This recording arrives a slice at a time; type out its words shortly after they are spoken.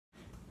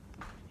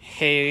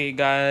Hey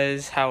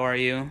guys, how are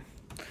you?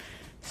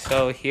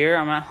 So here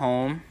I'm at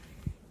home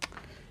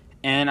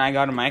and I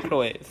got a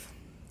microwave.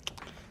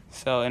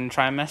 So in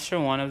trimester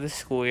 1 of the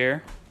school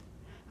year,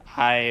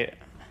 I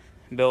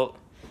built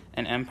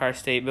an Empire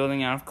State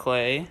Building out of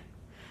clay,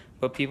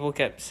 but people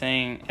kept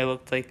saying it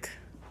looked like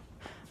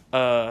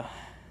a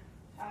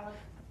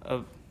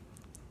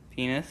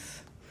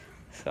penis.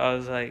 So I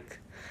was like,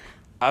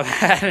 I've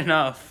had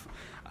enough.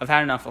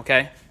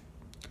 Okay?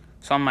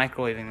 So I'm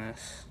microwaving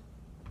this.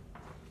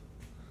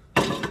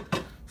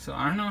 So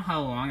I don't know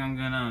how long I'm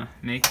gonna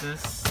make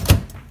this.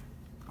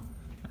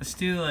 Let's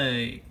do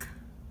like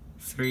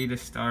 3 to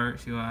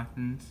start, see what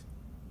happens.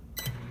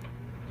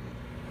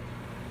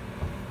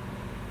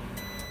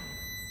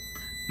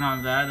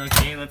 Not bad,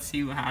 okay, let's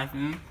see what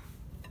happens.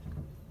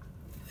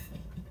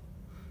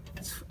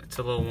 It's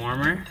a little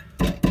warmer.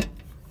 Let's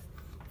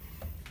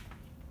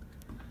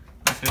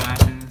see what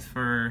happens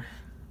for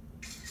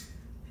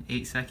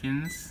 8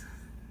 seconds,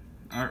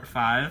 or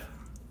 5.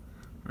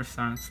 We're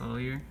starting slow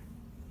here.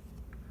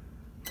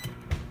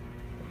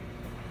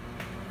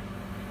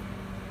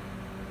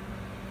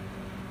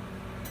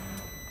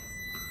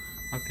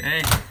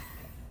 Okay.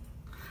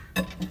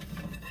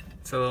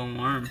 It's a little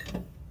warm.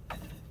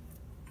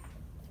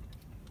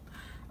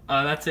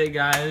 That's it,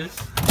 guys.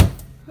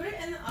 Put it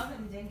in the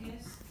oven,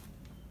 dingus.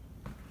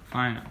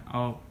 Fine,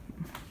 I'll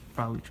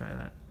probably try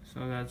that.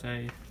 So guys,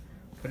 I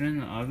put it in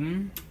the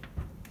oven.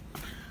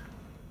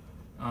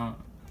 I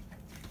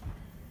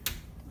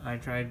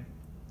tried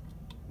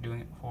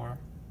doing it before,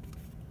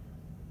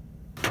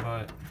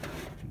 but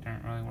it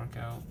didn't really work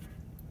out.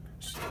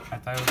 I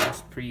thought it was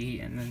just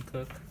preheat and then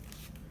cook,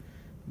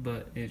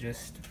 but it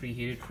just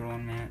preheated for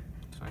 1 minute,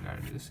 so I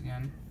gotta do this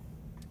again.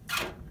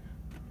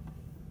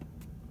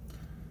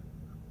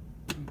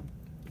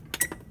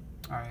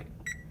 Alright.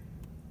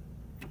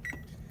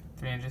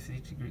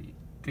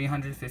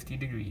 350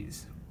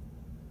 degrees.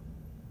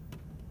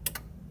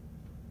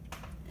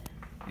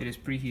 It is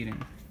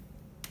preheating.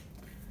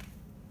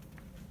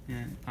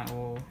 And I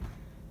will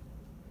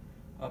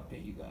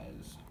update you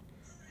guys.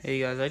 Hey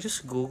guys, I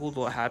just googled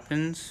what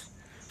happens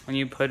when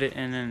you put it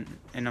in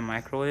a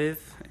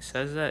microwave. It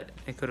says that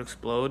it could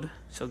explode,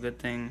 so good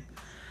thing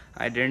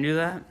I didn't do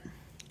that.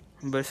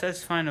 But it says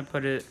it's fine to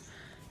put it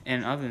in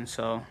an oven,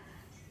 so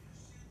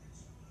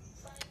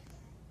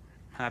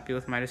happy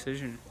with my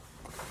decision.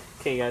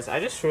 Okay guys, I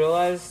just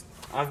realized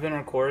I've been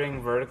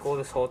recording vertical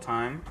this whole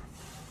time.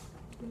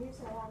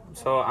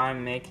 So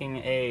I'm making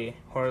a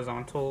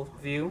horizontal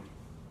view.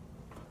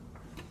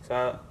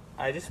 So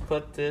I just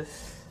put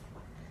this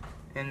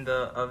in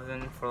the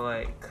oven for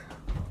like,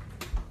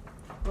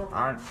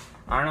 I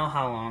don't know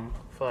how long,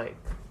 for like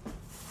a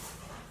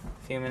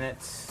few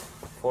minutes,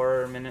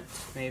 4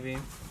 minutes maybe.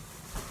 I'm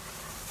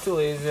too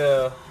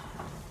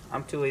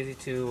lazy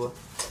to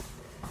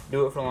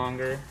do it for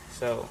longer,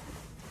 so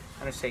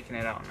I'm just taking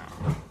it out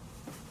now.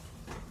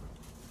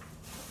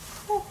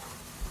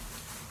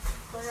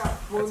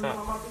 What's up?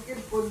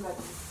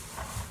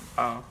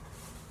 Oh.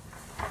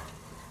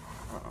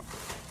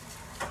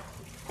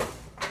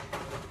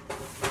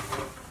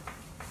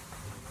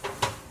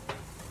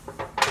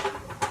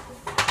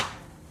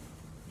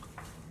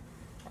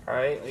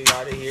 Alright, we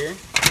got it here.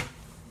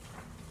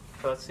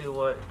 So let's see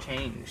what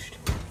changed.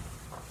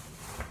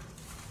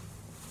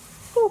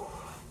 Whew.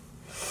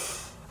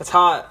 It's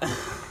hot.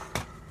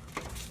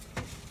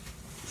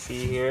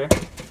 See here?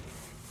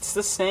 It's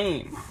the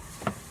same.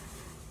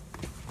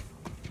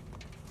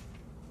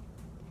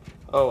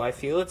 Oh, I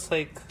feel it's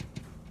like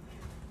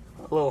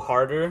a little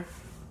harder.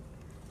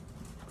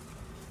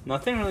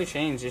 Nothing really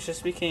changed. It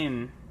just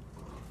became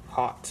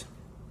hot.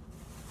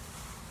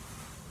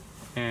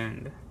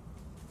 And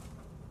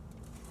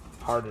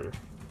harder.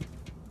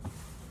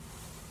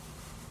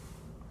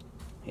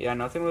 Yeah,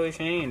 nothing really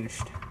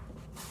changed.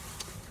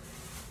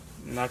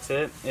 And that's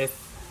it.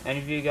 If any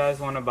of you guys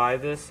want to buy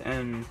this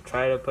and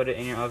try to put it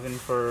in your oven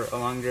for a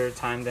longer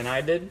time than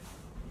I did,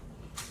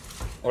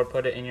 or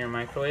put it in your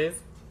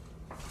microwave,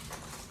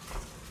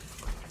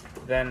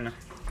 then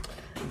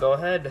go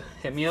ahead,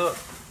 hit me up.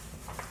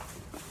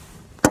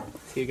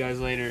 See you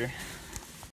guys later.